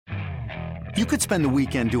You could spend the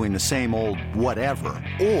weekend doing the same old whatever,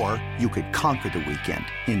 or you could conquer the weekend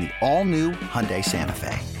in the all-new Hyundai Santa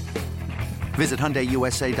Fe. Visit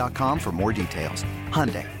HyundaiUSA.com for more details.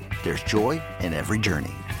 Hyundai, there's joy in every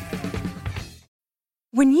journey.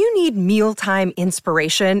 When you need mealtime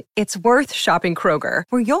inspiration, it's worth shopping Kroger,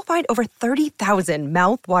 where you'll find over 30,000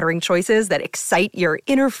 mouth-watering choices that excite your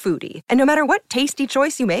inner foodie. And no matter what tasty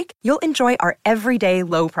choice you make, you'll enjoy our everyday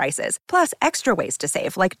low prices, plus extra ways to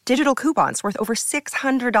save, like digital coupons worth over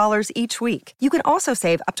 $600 each week. You can also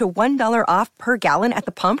save up to $1 off per gallon at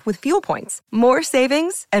the pump with fuel points. More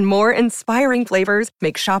savings and more inspiring flavors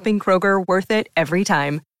make shopping Kroger worth it every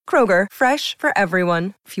time. Kroger, fresh for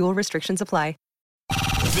everyone. Fuel restrictions apply.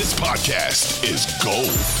 This podcast is gold.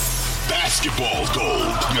 Basketball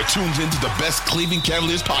gold. You're tuned into the best Cleveland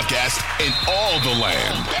Cavaliers podcast in all the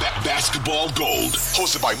land. Basketball gold.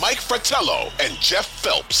 Hosted by Mike Fratello and Jeff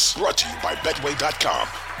Phelps. Brought to you by Betway.com.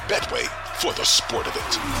 Betway, for the sport of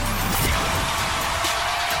it.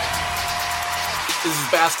 This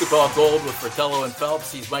is Basketball Gold with Fratello and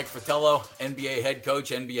Phelps. He's Mike Fratello, NBA head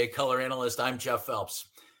coach, NBA color analyst. I'm Jeff Phelps.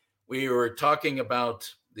 We were talking about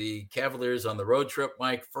the Cavaliers on the road trip,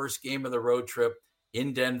 Mike. First game of the road trip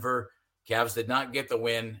in Denver. Cavs did not get the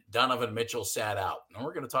win. Donovan Mitchell sat out. And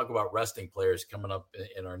we're going to talk about resting players coming up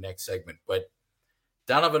in our next segment. But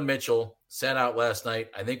Donovan Mitchell sat out last night.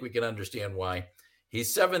 I think we can understand why.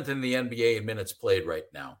 He's seventh in the NBA in minutes played right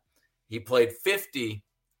now. He played 50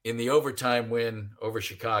 in the overtime win over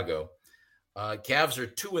Chicago. Cavs are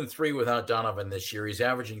 2-3 without Donovan this year. He's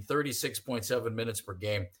averaging 36.7 minutes per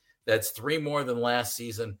game. That's 3 more than last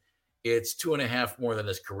season. It's 2.5 more than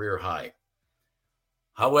his career high.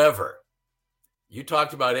 However, you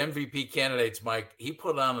talked about MVP candidates, Mike. He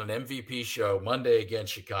put on an MVP show Monday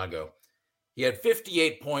against Chicago. He had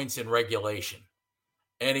 58 points in regulation,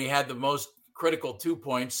 and he had the most critical 2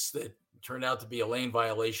 points that turned out to be a lane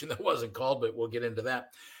violation that wasn't called, but we'll get into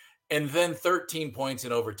that. And then 13 points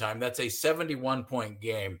in overtime. That's a 71-point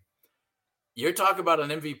game. You're talking about an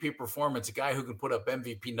MVP performance, a guy who can put up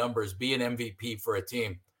MVP numbers, be an MVP for a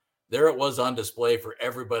team. There it was on display for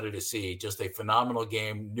everybody to see. Just a phenomenal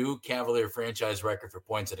game. New Cavalier franchise record for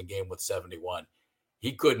points in a game with 71.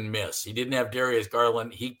 He couldn't miss. He didn't have Darius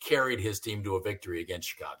Garland. He carried his team to a victory against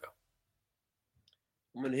Chicago.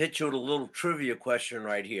 I'm going to hit you with a little trivia question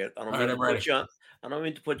right here. I don't mean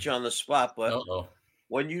to put you on the spot, but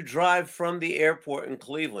when you drive from the airport in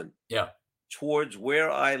Cleveland, towards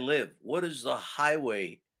where I live, what is the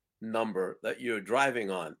highway number that you're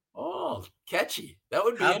driving on? Oh, catchy. That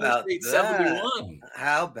would be Interstate 71.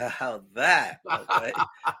 How about that? Okay.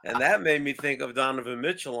 And that made me think of Donovan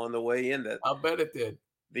Mitchell on the way in. That I'll bet it did.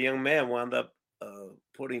 The young man wound up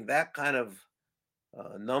putting that kind of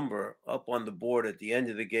number up on the board at the end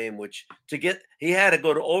of the game, which he had to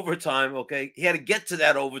go to overtime. Okay. He had to get to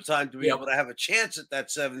that overtime to be able to have a chance at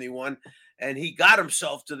that 71. And he got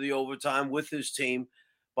himself to the overtime with his team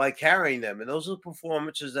by carrying them. And those are the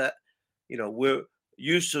performances that, we're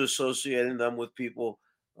used to associating them with people.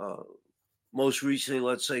 Most recently,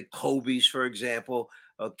 let's say Kobe's, for example,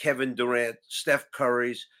 Kevin Durant, Steph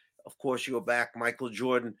Curry's. Of course, you go back, Michael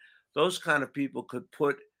Jordan. Those kind of people could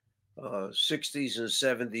put 60s and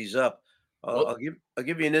 70s up. I'll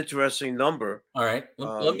give you an interesting number. All right.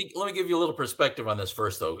 Let me give you a little perspective on this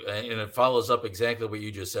first, though. And it follows up exactly what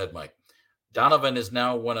you just said, Mike. Donovan is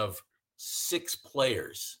now one of 6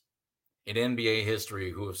 players in NBA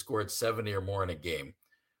history who have scored 70 or more in a game.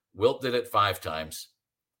 Wilt did it 5 times.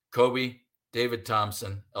 Kobe, David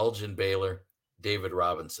Thompson, Elgin Baylor, David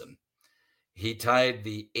Robinson. He tied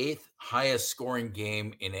the 8th highest scoring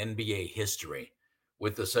game in NBA history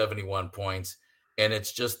with the 71 points. And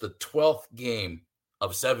it's just the 12th game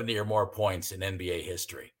of 70 or more points in NBA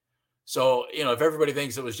history. So, if everybody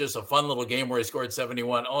thinks it was just a fun little game where he scored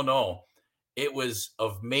 71, oh no. It was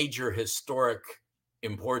of major historic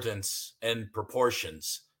importance and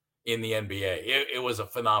proportions in the NBA. It was a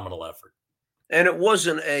phenomenal effort. And it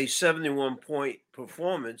wasn't a 71-point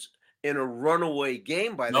performance in a runaway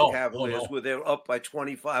game by the Cavaliers where they were up by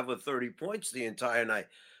 25 or 30 points the entire night.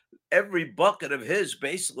 Every bucket of his,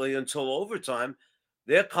 basically until overtime,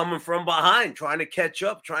 they're coming from behind, trying to catch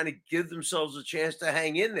up, trying to give themselves a chance to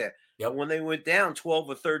hang in there. Yep. When they went down 12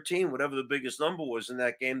 or 13, whatever the biggest number was in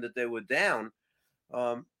that game that they were down,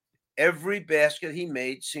 every basket he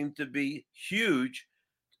made seemed to be huge,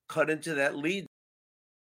 cut into that lead,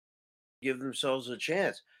 give themselves a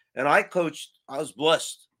chance. And I was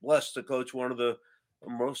blessed to coach one of the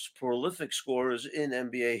most prolific scorers in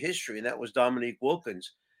NBA history, and that was Dominique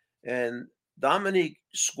Wilkins. And Dominique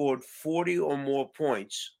scored 40 or more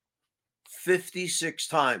points 56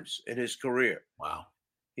 times in his career. Wow.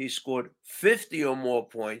 he scored 50 or more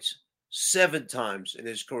points 7 times in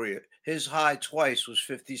his career. His high twice was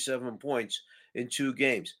 57 points in 2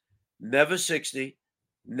 games. Never 60,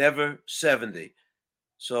 never 70.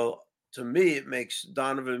 So to me, it makes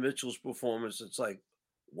Donovan Mitchell's performance, it's like,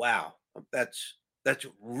 wow, that's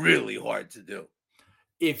really hard to do.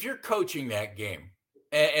 If you're coaching that game,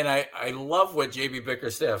 and I love what JB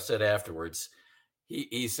Bickerstaff said afterwards.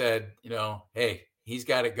 He said, hey, he's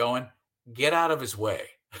got it going. Get out of his way.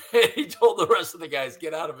 He told the rest of the guys,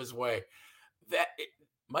 get out of his way.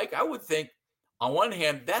 Mike, I would think on one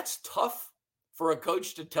hand, that's tough for a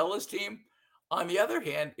coach to tell his team. On the other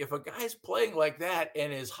hand, if a guy's playing like that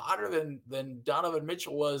and is hotter than Donovan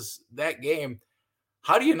Mitchell was that game,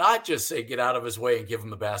 how do you not just say get out of his way and give him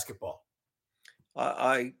the basketball?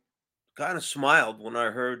 I kind of smiled when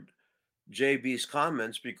I heard JB's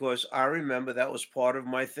comments because I remember that was part of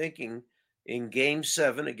my thinking in Game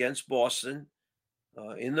 7 against Boston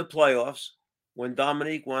in the playoffs when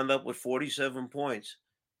Dominique wound up with 47 points.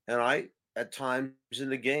 And I, at times in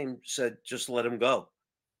the game, said, just let him go.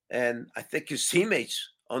 And I think his teammates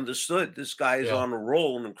understood this guy is on a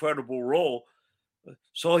roll, an incredible roll.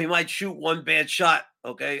 So he might shoot one bad shot,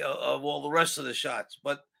 okay, of all the rest of the shots.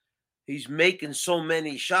 But he's making so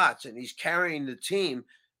many shots and he's carrying the team.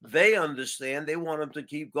 They understand. They want him to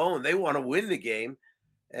keep going. They want to win the game.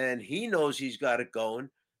 And he knows he's got it going.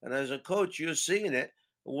 And as a coach, you're seeing it.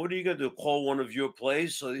 What are you going to do? Call one of your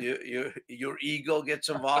plays so your ego gets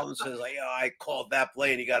involved and says, like, oh, I called that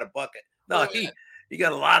play and he got a bucket. No, he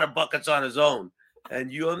got a lot of buckets on his own.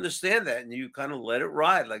 And you understand that. And you kind of let it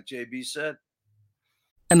ride, like JB said.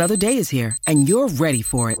 Another day is here, and you're ready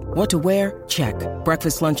for it. What to wear? Check.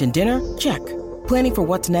 Breakfast, lunch, and dinner? Check. Planning for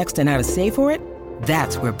what's next and how to save for it?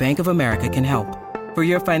 That's where Bank of America can help. For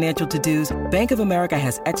your financial to-dos, Bank of America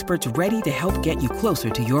has experts ready to help get you closer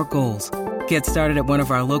to your goals. Get started at one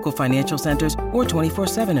of our local financial centers or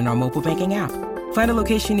 24/7 in our mobile banking app. Find a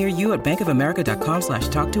location near you at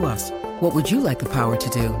bankofamerica.com/talktous. What would you like the power to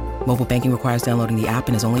do? Mobile banking requires downloading the app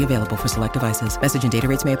and is only available for select devices. Message and data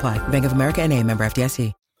rates may apply. Bank of America N.A., member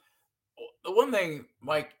FDIC. The one thing,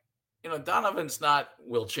 Mike, Donovan's not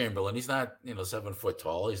Will Chamberlain. He's not, 7 foot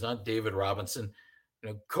tall. He's not David Robinson.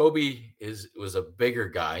 Kobe was a bigger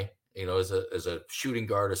guy, as a shooting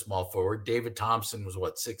guard, a small forward. David Thompson was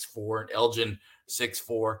 6'4", and Elgin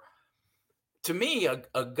 6'4". To me,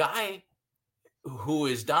 a guy who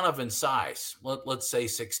is Donovan's size, let's say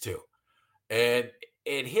 6'2", and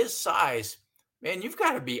at his size, man, you've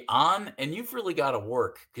got to be on and you've really got to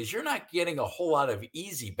work because you're not getting a whole lot of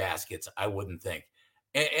easy baskets, I wouldn't think.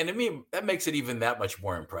 And to me, that makes it even that much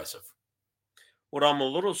more impressive. What I'm a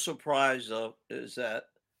little surprised of is that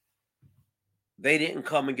they didn't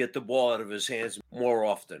come and get the ball out of his hands more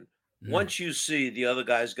often. Once you see the other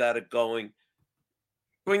guy's got it going,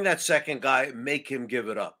 bring that second guy, make him give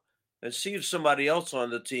it up, and see if somebody else on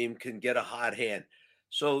the team can get a hot hand.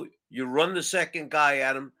 So you run the second guy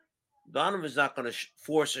at him. Donovan's not going to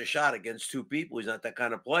force a shot against 2 people. He's not that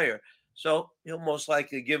kind of player. So he'll most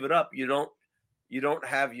likely give it up. You don't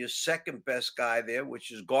have your second best guy there,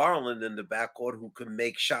 which is Garland in the backcourt, who can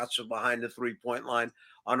make shots from behind the 3-point line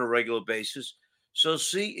on a regular basis. So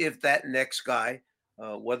see if that next guy,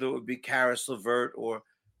 whether it would be Karis LeVert or,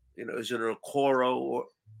 is it Okoro or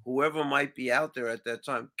whoever might be out there at that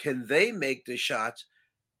time, can they make the shots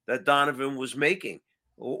that Donovan was making?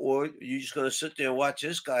 Or you're just going to sit there and watch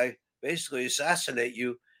this guy basically assassinate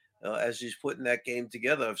you as he's putting that game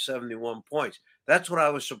together of 71 points. That's what I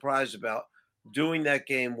was surprised about doing that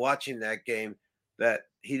game, watching that game, that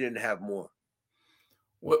he didn't have more.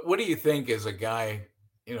 What do you think as a guy,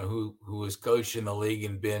 who has coached in the league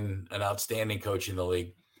and been an outstanding coach in the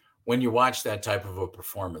league, when you watch that type of a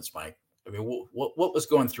performance, Mike? I mean, what was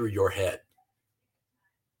going through your head?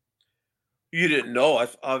 You didn't know.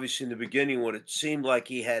 Obviously, in the beginning, when it seemed like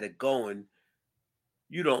he had it going,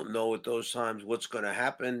 you don't know at those times what's going to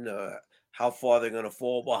happen, how far they're going to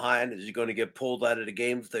fall behind. Is he going to get pulled out of the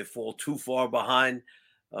game if they fall too far behind?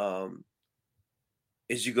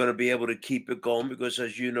 Is he going to be able to keep it going? Because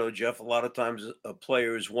as you know, Jeff, a lot of times a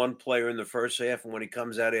player is one player in the first half, and when he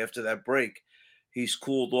comes out after that break, he's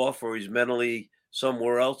cooled off or he's mentally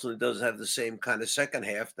somewhere else and doesn't have the same kind of second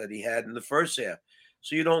half that he had in the first half.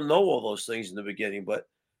 So you don't know all those things in the beginning. But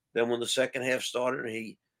then when the second half started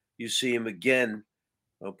and you see him again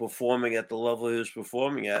performing at the level he was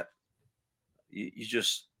performing at,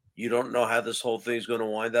 you don't know how this whole thing is going to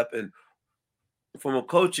wind up. And from a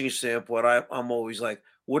coaching standpoint, I'm always like,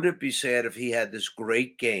 wouldn't it be sad if he had this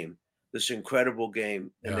great game, this incredible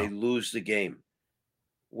game, and they lose the game,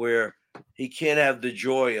 where he can't have the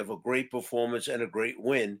joy of a great performance and a great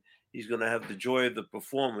win He's going to have the joy of the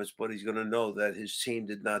performance, but he's going to know that his team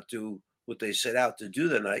did not do what they set out to do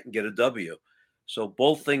that night and get a W. So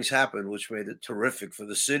both things happened, which made it terrific for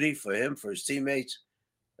the city, for him, for his teammates.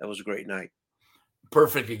 That was a great night.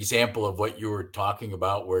 Perfect example of what you were talking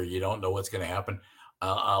about, where you don't know what's going to happen.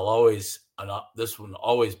 This one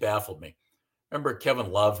always baffled me. Remember,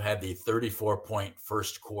 Kevin Love had the 34-point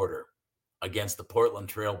first quarter against the Portland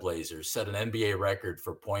Trailblazers, set an NBA record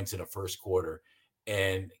for points in a first quarter,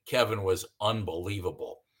 and Kevin was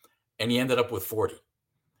unbelievable. And he ended up with 40.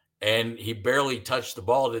 And he barely touched the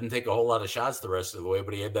ball, didn't take a whole lot of shots the rest of the way,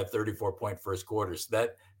 but he had that 34-point first quarter. So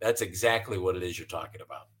that's exactly what it is you're talking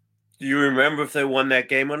about. Do you remember if they won that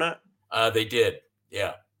game or not? They did,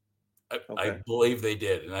 yeah. Okay. I believe they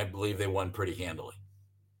did, and I believe they won pretty handily.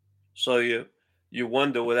 So you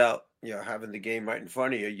wonder, without having the game right in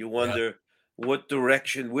front of you, you wonder what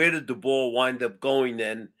direction, where did the ball wind up going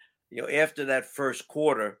then? After that first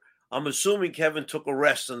quarter, I'm assuming Kevin took a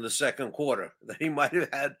rest in the second quarter, that he might have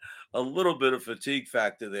had a little bit of fatigue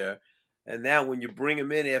factor there. And now when you bring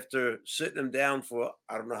him in after sitting him down for,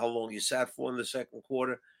 I don't know how long you sat for in the second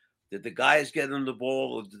quarter, did the guys get him the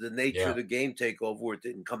ball, or did the nature of the game take over where it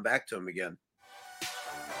didn't come back to him again?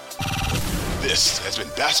 This has been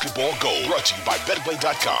Basketball Gold, brought to you by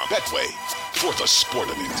Betway.com. Betway, for the sport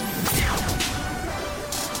of it.